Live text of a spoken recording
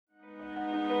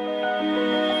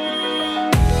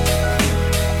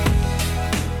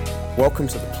Welcome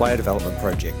to the Player Development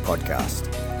Project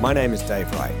podcast. My name is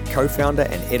Dave Wright, co-founder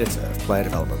and editor of Player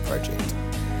Development Project.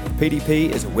 PDP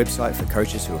is a website for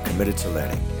coaches who are committed to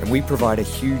learning, and we provide a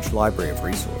huge library of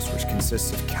resource which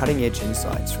consists of cutting-edge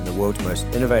insights from the world's most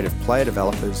innovative player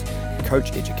developers,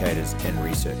 coach educators, and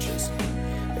researchers.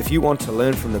 If you want to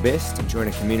learn from the best and join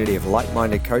a community of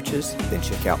like-minded coaches, then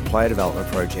check out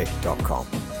playerdevelopmentproject.com.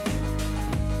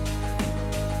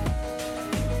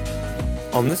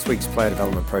 On this week's Player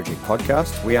Development Project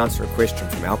podcast, we answer a question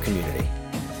from our community.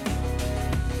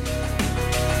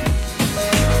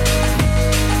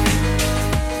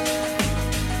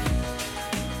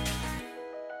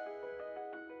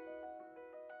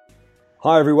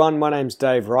 Hi everyone, my name's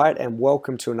Dave Wright and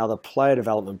welcome to another Player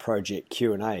Development Project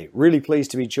Q&A. Really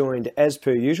pleased to be joined as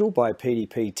per usual by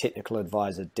PDP Technical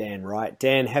Advisor Dan Wright.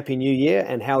 Dan, Happy New Year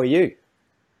and how are you?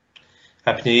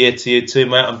 Happy New Year to you too,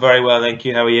 mate. I'm very well, thank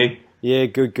you. How are you? Yeah,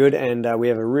 good. And we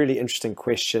have a really interesting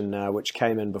question which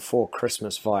came in before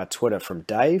Christmas via Twitter from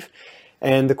Dave.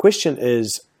 And the question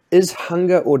is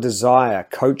hunger or desire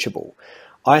coachable?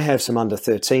 I have some under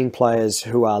 13 players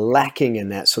who are lacking in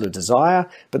that sort of desire,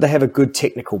 but they have a good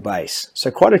technical base.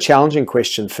 So quite a challenging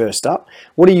question first up.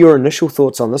 What are your initial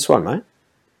thoughts on this one, mate?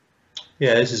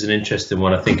 Yeah, this is an interesting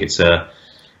one. I think it's a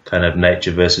kind of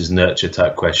nature versus nurture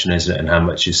type question, isn't it? And how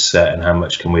much is set and how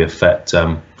much can we affect?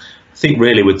 I think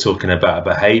really we're talking about a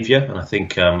behaviour, and I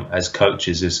think as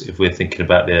coaches, if we're thinking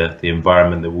about the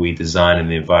environment that we design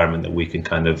and the environment that we can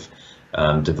kind of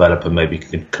develop and maybe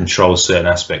control certain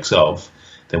aspects of,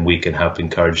 then we can help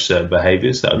encourage certain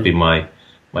behaviours. That would be my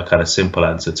kind of simple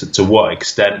answer. To what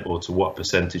extent or to what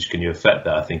percentage can you affect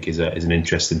that, I think is an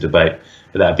interesting debate.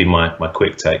 But that would be my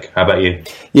quick take. How about you?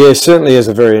 Yeah, it certainly is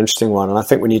a very interesting one. And I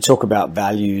think when you talk about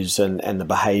values and the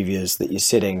behaviours that you're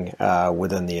setting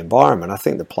within the environment, I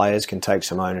think the players can take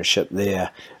some ownership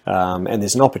there. And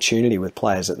there's an opportunity with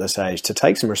players at this age to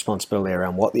take some responsibility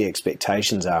around what the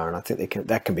expectations are. And I think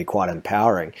that can be quite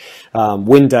empowering.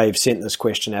 When Dave sent this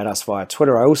question at us via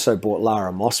Twitter, I also brought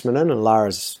Lara Mossman in, and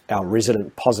Lara's our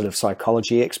resident positive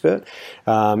psychology expert.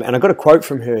 And I got a quote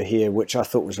from her here, which I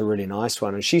thought was a really nice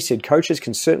one. And she said, coaches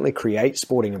can certainly create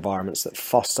sporting environments that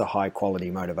foster high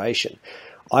quality motivation.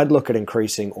 I'd look at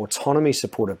increasing autonomy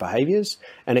supportive behaviours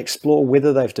and explore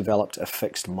whether they've developed a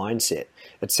fixed mindset.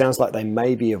 It sounds like they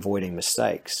may be avoiding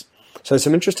mistakes. So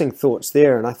some interesting thoughts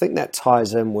there, and I think that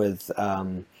ties in with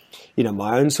my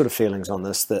own sort of feelings on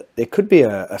this, that there could be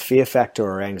a fear factor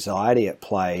or anxiety at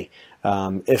play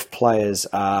if players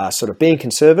are sort of being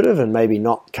conservative and maybe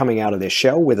not coming out of their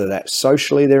shell, whether that's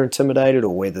socially they're intimidated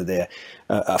or whether they're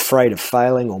afraid of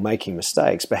failing or making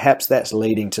mistakes. Perhaps that's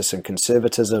leading to some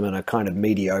conservatism and a kind of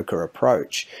mediocre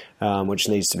approach, which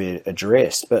needs to be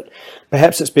addressed. But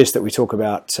perhaps it's best that we talk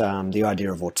about the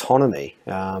idea of autonomy.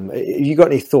 Have you got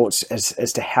any thoughts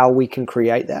as to how we can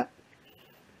create that?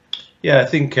 Yeah, I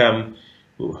think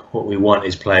what we want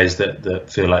is players that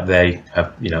feel like they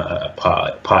have, a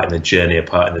part in the journey, a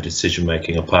part in the decision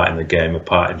making, a part in the game, a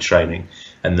part in training,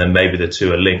 and then maybe the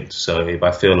two are linked. So if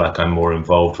I feel like I'm more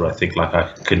involved, or I think like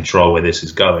I can control where this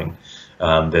is going,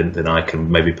 then I can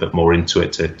maybe put more into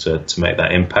it to make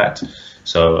that impact.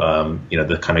 So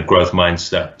the kind of growth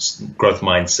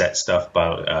mindset stuff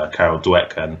about Carol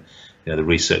Dweck and the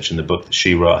research in the book that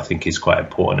she wrote, I think is quite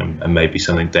important and maybe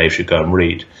something Dave should go and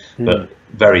read. But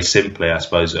very simply, I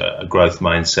suppose a growth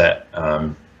mindset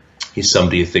is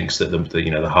somebody who thinks that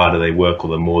the harder they work or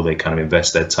the more they kind of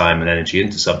invest their time and energy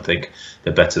into something,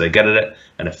 the better they get at it.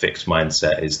 And a fixed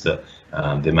mindset is that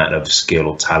the amount of skill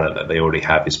or talent that they already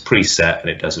have is preset and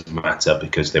it doesn't matter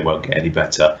because they won't get any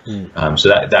better. So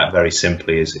that very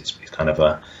simply is kind of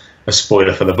a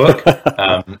spoiler for the book.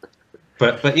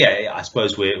 But yeah, I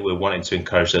suppose we're wanting to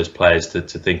encourage those players to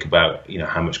think about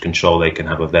how much control they can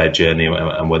have of their journey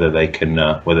and whether they can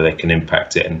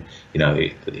impact it, and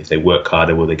if they work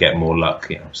harder, will they get more luck,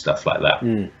 stuff like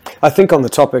that. I think on the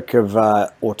topic of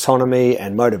autonomy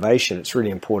and motivation, it's really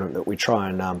important that we try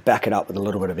and back it up with a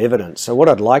little bit of evidence. So what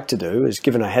I'd like to do is,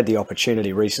 given I had the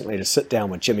opportunity recently to sit down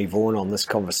with Jimmy Vaughan on this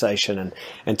conversation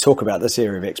and talk about this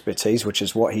area of expertise, which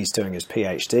is what he's doing his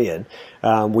PhD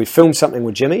in, we filmed something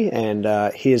with Jimmy, and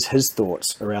here's his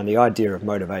thoughts around the idea of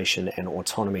motivation and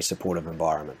autonomy supportive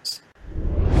environments.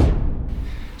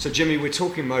 So Jimmy, we're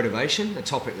talking motivation, a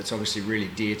topic that's obviously really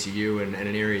dear to you and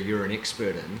an area you're an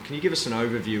expert in. Can you give us an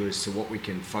overview as to what we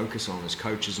can focus on as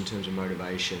coaches in terms of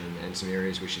motivation and some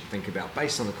areas we should think about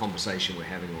based on the conversation we're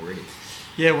having already?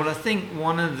 Yeah, well, I think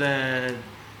one of the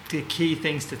key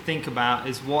things to think about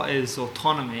is what is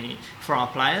autonomy for our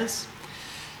players.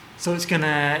 So it's going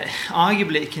to,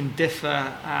 arguably it can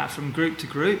differ from group to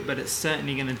group, but it's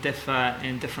certainly going to differ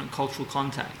in different cultural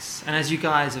contexts. And as you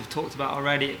guys have talked about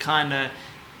already, it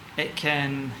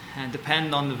can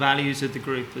depend on the values of the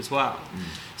group as well.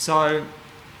 So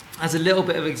as a little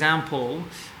bit of example,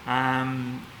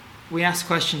 we ask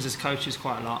questions as coaches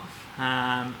quite a lot.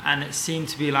 And it seemed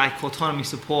to be like autonomy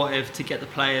supportive to get the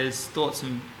players' thoughts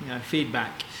and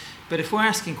feedback. But if we're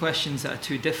asking questions that are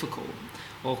too difficult,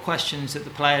 or questions that the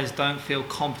players don't feel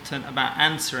competent about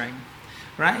answering,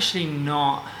 we're actually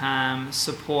not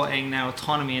supporting their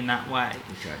autonomy in that way.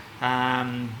 Okay.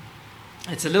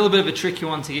 It's a little bit of a tricky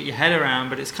one to get your head around,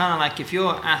 but it's kind of like if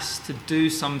you're asked to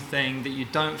do something that you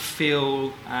don't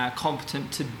feel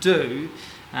competent to do,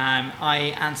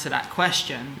 I answer that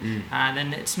question,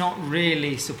 then it's not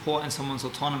really supporting someone's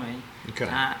autonomy. Okay.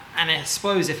 And I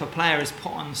suppose if a player is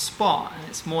put on the spot, and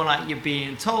it's more like you're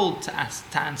being told to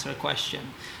answer a question.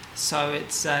 So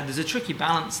it's there's a tricky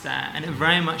balance there, and it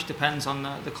very much depends on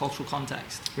the cultural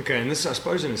context. Okay, and this, I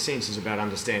suppose, in a sense, is about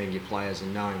understanding your players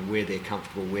and knowing where they're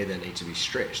comfortable, where they need to be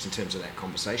stretched in terms of that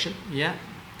conversation.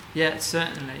 Yeah,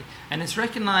 certainly. And it's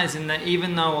recognizing that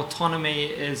even though autonomy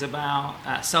is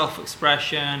about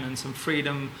self-expression and some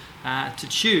freedom to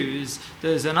choose,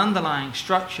 there's an underlying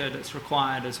structure that's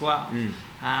required as well.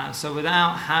 So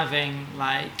without having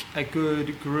like a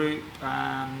good group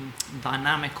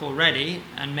dynamic already,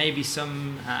 and maybe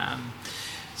some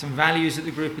values that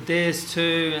the group adheres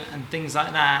to and things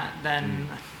like that, then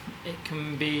it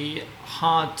can be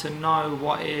hard to know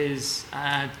what is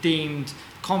deemed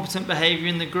competent behaviour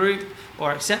in the group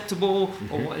or acceptable,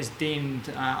 or what is deemed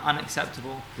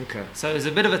unacceptable. Okay. So there's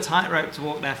a bit of a tightrope to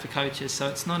walk there for coaches, so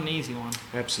it's not an easy one.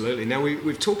 Absolutely. Now,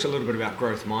 we've talked a little bit about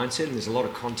growth mindset, and there's a lot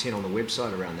of content on the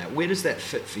website around that. Where does that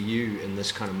fit for you in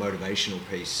this kind of motivational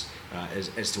piece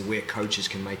as to where coaches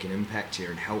can make an impact here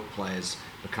and help players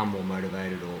become more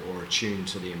motivated or attuned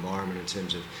to the environment in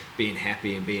terms of being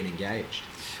happy and being engaged?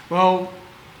 Well,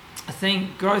 I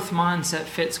think growth mindset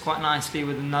fits quite nicely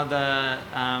with another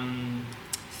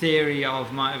theory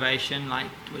of motivation,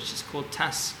 which is called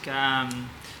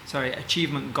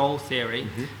achievement goal theory,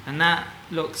 and that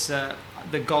looks at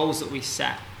the goals that we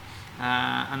set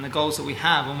and the goals that we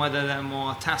have, and whether they're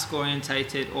more task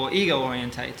orientated or ego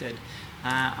orientated.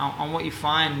 And what you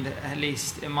find, at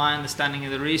least in my understanding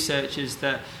of the research, is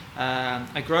that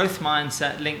a growth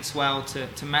mindset links well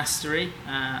to mastery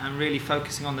and really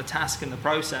focusing on the task and the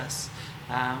process,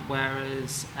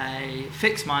 whereas a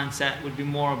fixed mindset would be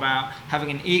more about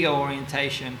having an ego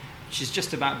orientation, which is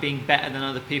just about being better than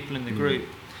other people in the group.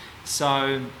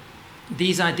 So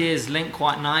these ideas link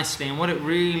quite nicely, and what it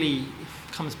really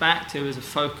comes back to is a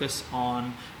focus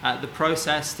on the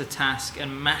process, the task,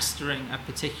 and mastering a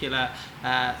particular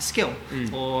skill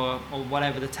or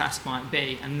whatever the task might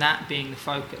be, and that being the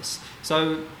focus.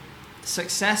 So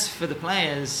success for the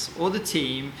players or the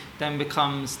team then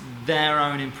becomes their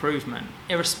own improvement,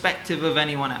 irrespective of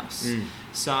anyone else.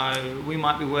 So we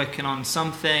might be working on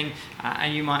something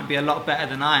and you might be a lot better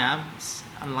than I am. It's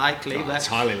unlikely, but it's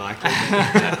highly likely.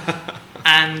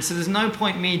 And so there's no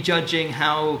point me judging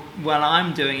how well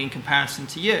I'm doing in comparison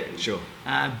to you. Sure.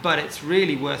 But it's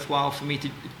really worthwhile for me to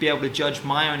be able to judge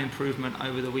my own improvement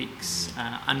over the weeks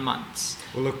and months.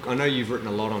 Well, look, I know you've written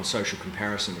a lot on social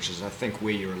comparison, which is, I think,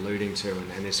 where you're alluding to,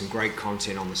 and there's some great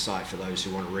content on the site for those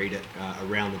who want to read it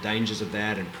around the dangers of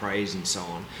that and praise and so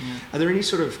on. Are there any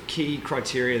sort of key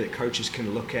criteria that coaches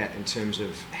can look at in terms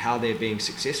of how they're being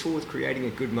successful with creating a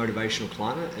good motivational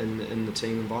climate in the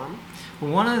team environment?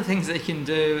 Well, one of the things they can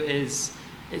do is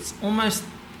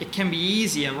it can be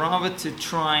easier rather to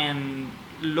try and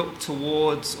look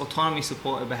towards autonomy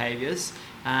supportive behaviours.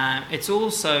 It's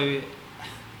also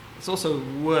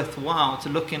worthwhile to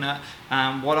looking at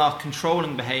what are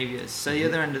controlling behaviours, so the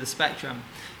other end of the spectrum.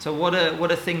 So what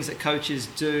are things that coaches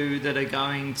do that are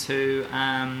going to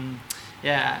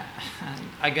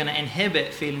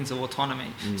inhibit feelings of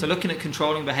autonomy? So looking at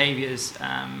controlling behaviours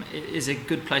is a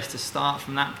good place to start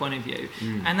from that point of view.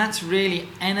 And that's really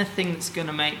anything that's going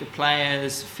to make the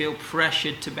players feel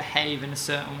pressured to behave in a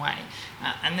certain way.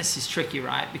 And this is tricky,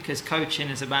 right? Because coaching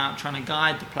is about trying to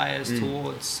guide the players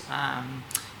towards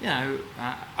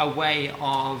a way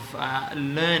of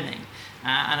learning.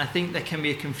 And I think there can be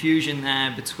a confusion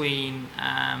there between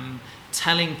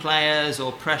telling players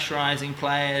or pressurizing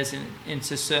players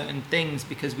into certain things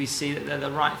because we see that they're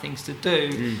the right things to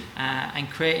do, and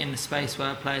creating the space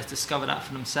where players discover that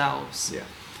for themselves. Yeah.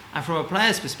 And from a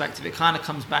player's perspective, it kind of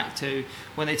comes back to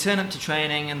when they turn up to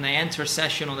training and they enter a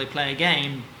session or they play a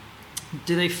game,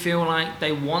 do they feel like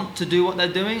they want to do what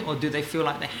they're doing, or do they feel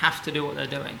like they have to do what they're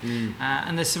doing?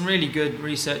 And there's some really good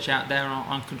research out there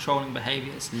on controlling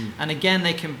behaviours. And again,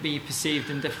 they can be perceived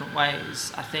in different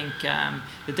ways. I think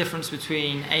the difference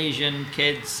between Asian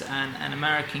kids and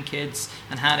American kids,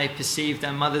 and how they perceive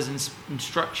their mother's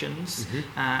instructions,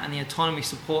 and the autonomy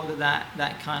support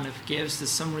that kind of gives. There's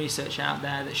some research out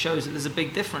there that shows that there's a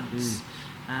big difference.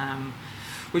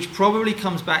 Which probably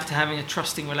comes back to having a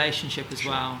trusting relationship as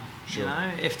well. Sure. You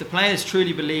know, if the players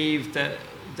truly believe that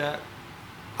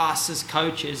us as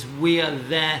coaches, we are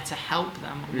there to help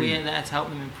them, we are there to help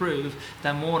them improve,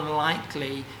 they're more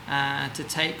likely to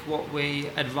take what we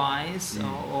advise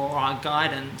or our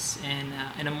guidance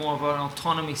in a more of an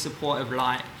autonomy supportive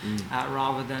light,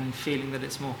 rather than feeling that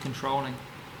it's more controlling.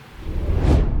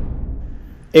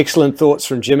 Excellent thoughts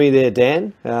from Jimmy there,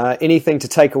 Dan. Anything to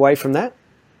take away from that?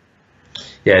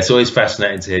 Yeah, it's always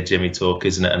fascinating to hear Jimmy talk,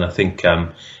 isn't it? And I think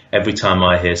every time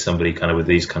I hear somebody kind of with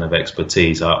these kind of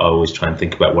expertise, I always try and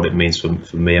think about what it means for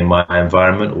me and my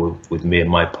environment, or with me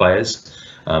and my players.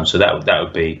 So that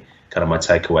would be kind of my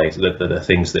takeaway. The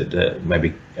things that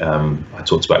maybe I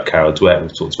talked about Carol Dweck,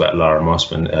 we've talked about Lara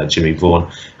Mossman, Jimmy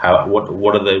Vaughan.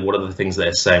 What are the things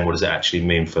they're saying? What does it actually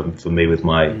mean for me with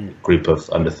my group of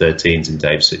under 13s in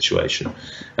Dave's situation?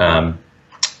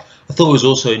 I thought it was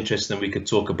also interesting we could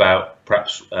talk about,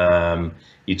 perhaps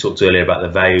you talked earlier about the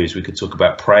values, we could talk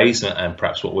about praise and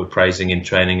perhaps what we're praising in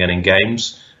training and in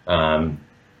games.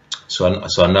 So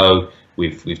I know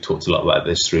we've talked a lot about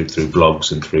this through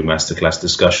blogs and through masterclass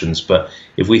discussions, but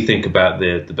if we think about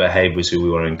the behaviours who we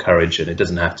want to encourage, and it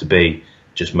doesn't have to be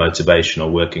just motivation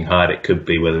or working hard, it could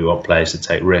be whether we want players to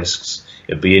take risks.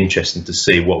 It'd be interesting to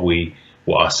see what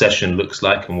our session looks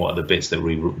like and what are the bits that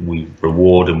we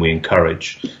reward and we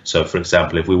encourage. So, for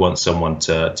example, if we want someone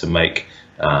to make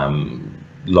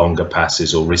longer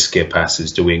passes or riskier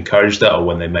passes, do we encourage that? Or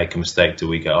when they make a mistake, do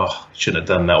we go, oh, shouldn't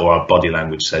have done that? Or our body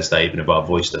language says that, even if our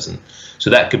voice doesn't. So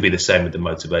that could be the same with the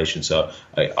motivation. So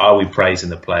are we praising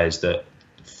the players that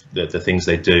the things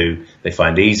they do, they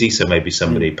find easy? So maybe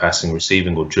somebody passing,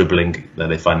 receiving or dribbling, then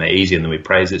they find that easy and then we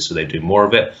praise it, so they do more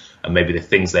of it. And maybe the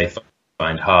things they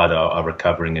find hard are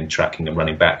recovering and tracking and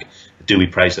running back. Do we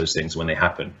praise those things when they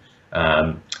happen?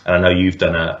 And I know you've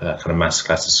done a kind of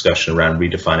masterclass discussion around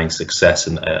redefining success,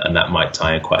 and that might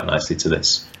tie in quite nicely to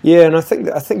this. Yeah, and I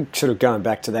think sort of going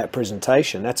back to that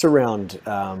presentation, that's around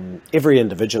every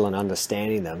individual and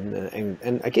understanding them,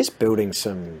 and I guess building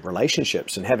some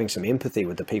relationships and having some empathy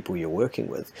with the people you're working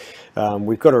with.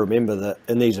 We've got to remember that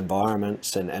in these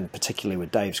environments, and particularly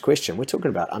with Dave's question, we're talking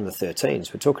about under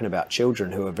 13s. We're talking about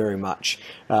children who are very much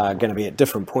going to be at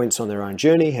different points on their own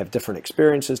journey, have different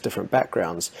experiences, different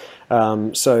backgrounds.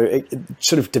 So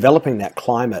sort of developing that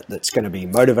climate that's going to be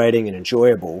motivating and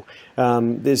enjoyable.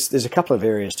 There's a couple of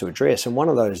areas to address, and one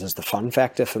of those is the fun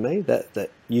factor for me, that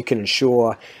you can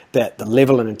ensure that the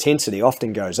level and intensity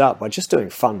often goes up by just doing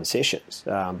fun sessions,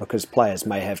 because players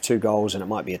may have two goals and it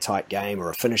might be a tight game or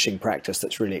a finishing practice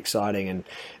that's really exciting,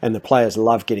 and the players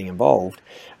love getting involved.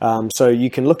 So you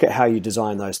can look at how you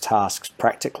design those tasks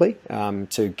practically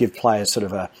to give players sort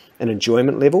of an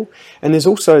enjoyment level. And there's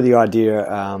also the idea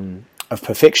of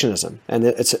perfectionism, and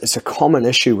it's a common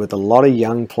issue with a lot of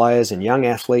young players and young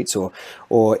athletes,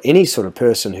 or any sort of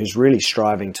person who's really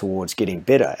striving towards getting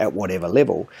better at whatever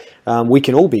level. We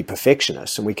can all be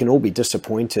perfectionists, and we can all be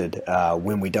disappointed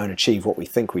when we don't achieve what we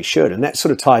think we should, and that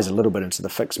sort of ties a little bit into the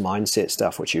fixed mindset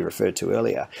stuff which you referred to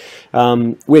earlier.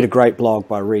 We had a great blog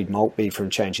by Reed Maltby from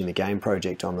Changing the Game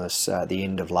project on this at the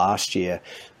end of last year,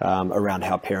 around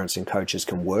how parents and coaches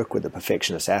can work with a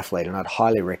perfectionist athlete, and I'd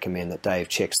highly recommend that Dave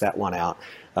checks that one out.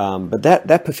 But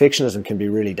that perfectionism can be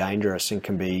really dangerous and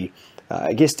can be,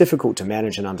 I guess, difficult to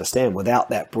manage and understand without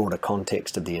that broader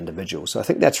context of the individual. So I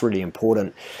think that's really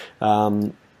important.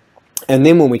 And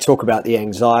then when we talk about the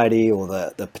anxiety or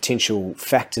the potential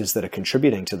factors that are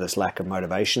contributing to this lack of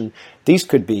motivation, these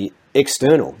could be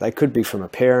external. They could be from a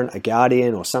parent, a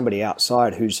guardian, or somebody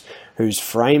outside who's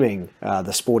framing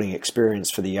the sporting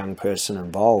experience for the young person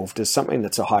involved as something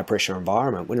that's a high-pressure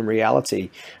environment, when in reality,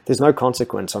 there's no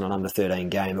consequence on an under-13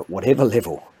 game at whatever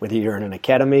level. Whether you're in an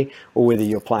academy or whether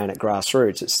you're playing at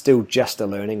grassroots, it's still just a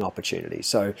learning opportunity.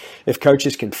 So if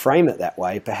coaches can frame it that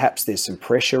way, perhaps there's some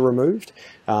pressure removed,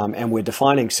 and we're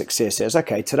defining success as,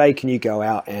 okay, today can you go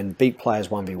out and beat players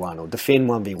 1v1 or defend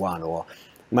 1v1 or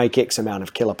make X amount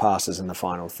of killer passes in the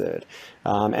final third.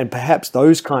 And perhaps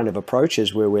those kind of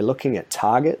approaches where we're looking at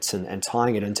targets and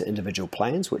tying it into individual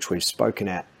plans, which we've spoken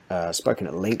at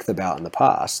length about in the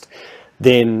past,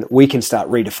 then we can start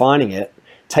redefining it,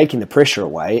 taking the pressure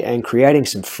away and creating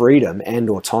some freedom and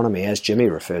autonomy, as Jimmy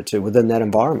referred to, within that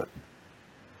environment.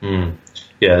 Yeah,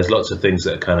 there's lots of things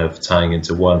that are kind of tying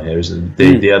into one here, isn't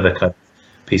there? The other kind of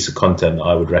piece of content that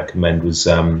I would recommend was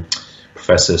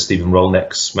Professor Stephen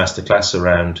Rolnick's masterclass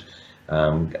around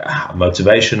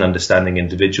motivation, understanding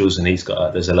individuals, and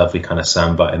there's a lovely kind of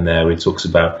soundbite in there where he talks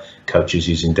about coaches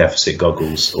using deficit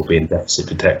goggles or being deficit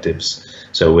detectives.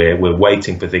 So we're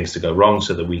waiting for things to go wrong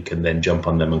so that we can then jump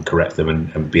on them and correct them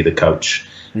and be the coach.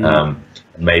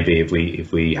 Maybe if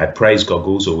we had praise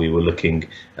goggles, or we were looking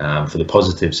for the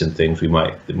positives in things,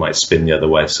 it might spin the other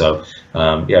way. So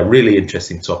really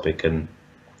interesting topic, and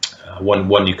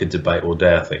one you could debate all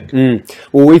day, I think.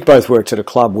 Well, we've both worked at a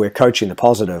club where coaching the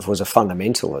positive was a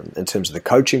fundamental in terms of the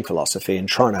coaching philosophy and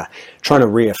trying to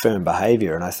reaffirm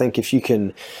behaviour. And I think if you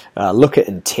can look at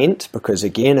intent, because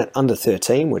again, at under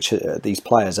 13, which these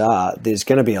players are, there's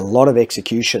going to be a lot of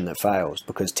execution that fails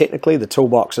because technically the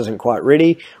toolbox isn't quite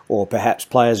ready, or perhaps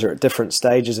players are at different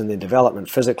stages in their development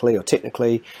physically or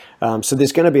technically. So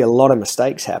there's going to be a lot of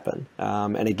mistakes happen.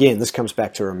 And again, this comes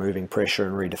back to removing pressure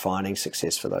and redefining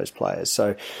success for those players.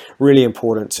 So really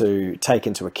important to take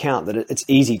into account that it's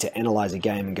easy to analyse a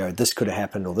game and go, this could have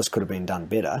happened or this could have been done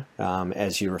better,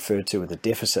 as you referred to with the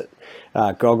deficit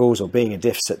goggles or being a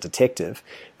deficit detective.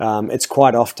 It's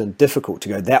quite often difficult to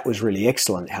go, that was really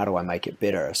excellent, how do I make it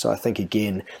better? So I think,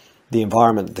 again, the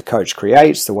environment that the coach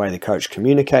creates, the way the coach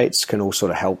communicates can all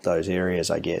sort of help those areas,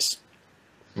 I guess.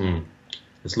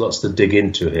 There's lots to dig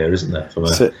into here, isn't there, from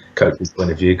a coach's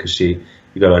point of view, because you've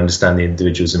got to understand the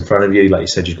individuals in front of you. Like you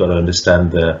said, you've got to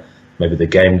understand maybe the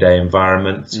game day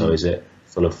environment. So is it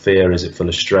full of fear? Is it full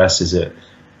of stress? Is it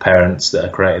parents that are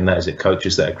creating that? Is it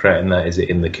coaches that are creating that? Is it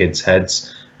in the kids'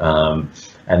 heads?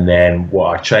 And then what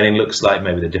our training looks like,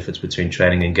 maybe the difference between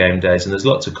training and game days. And there's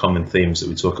lots of common themes that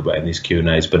we talk about in these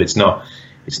Q&As, but it's not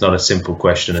a simple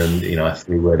question and a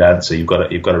 3-word answer. You've got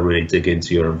to really dig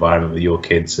into your environment with your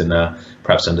kids and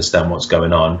perhaps understand what's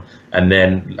going on, and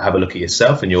then have a look at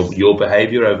yourself and your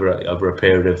behaviour over a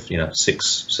period of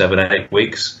 6, 7, 8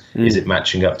 weeks. Is it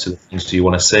matching up to the things you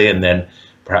want to see? And then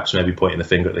perhaps maybe pointing the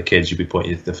finger at the kids, you'd be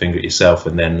pointing the finger at yourself,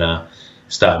 and then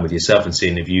starting with yourself and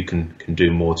seeing if you can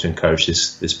do more to encourage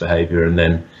this behaviour, and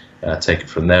then take it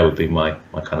from there would be my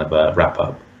kind of wrap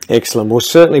up. Excellent. Well,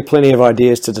 certainly plenty of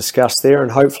ideas to discuss there,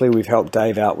 and hopefully we've helped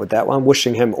Dave out with that one.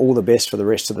 Wishing him all the best for the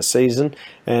rest of the season.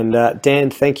 And Dan,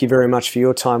 thank you very much for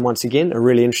your time once again. A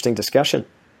really interesting discussion.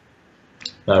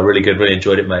 Really good. Really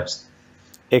enjoyed it, mates.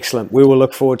 Excellent. We will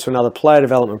look forward to another Player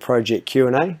Development Project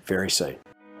Q&A very soon.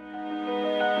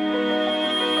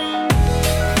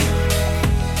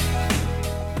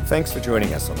 Thanks for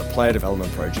joining us on the Player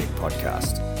Development Project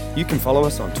podcast. You can follow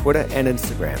us on Twitter and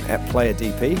Instagram at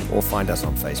PlayerDP, or find us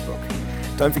on Facebook.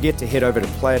 Don't forget to head over to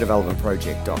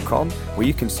playerdevelopmentproject.com, where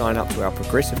you can sign up to our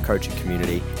progressive coaching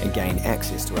community and gain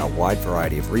access to our wide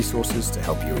variety of resources to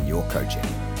help you in your coaching.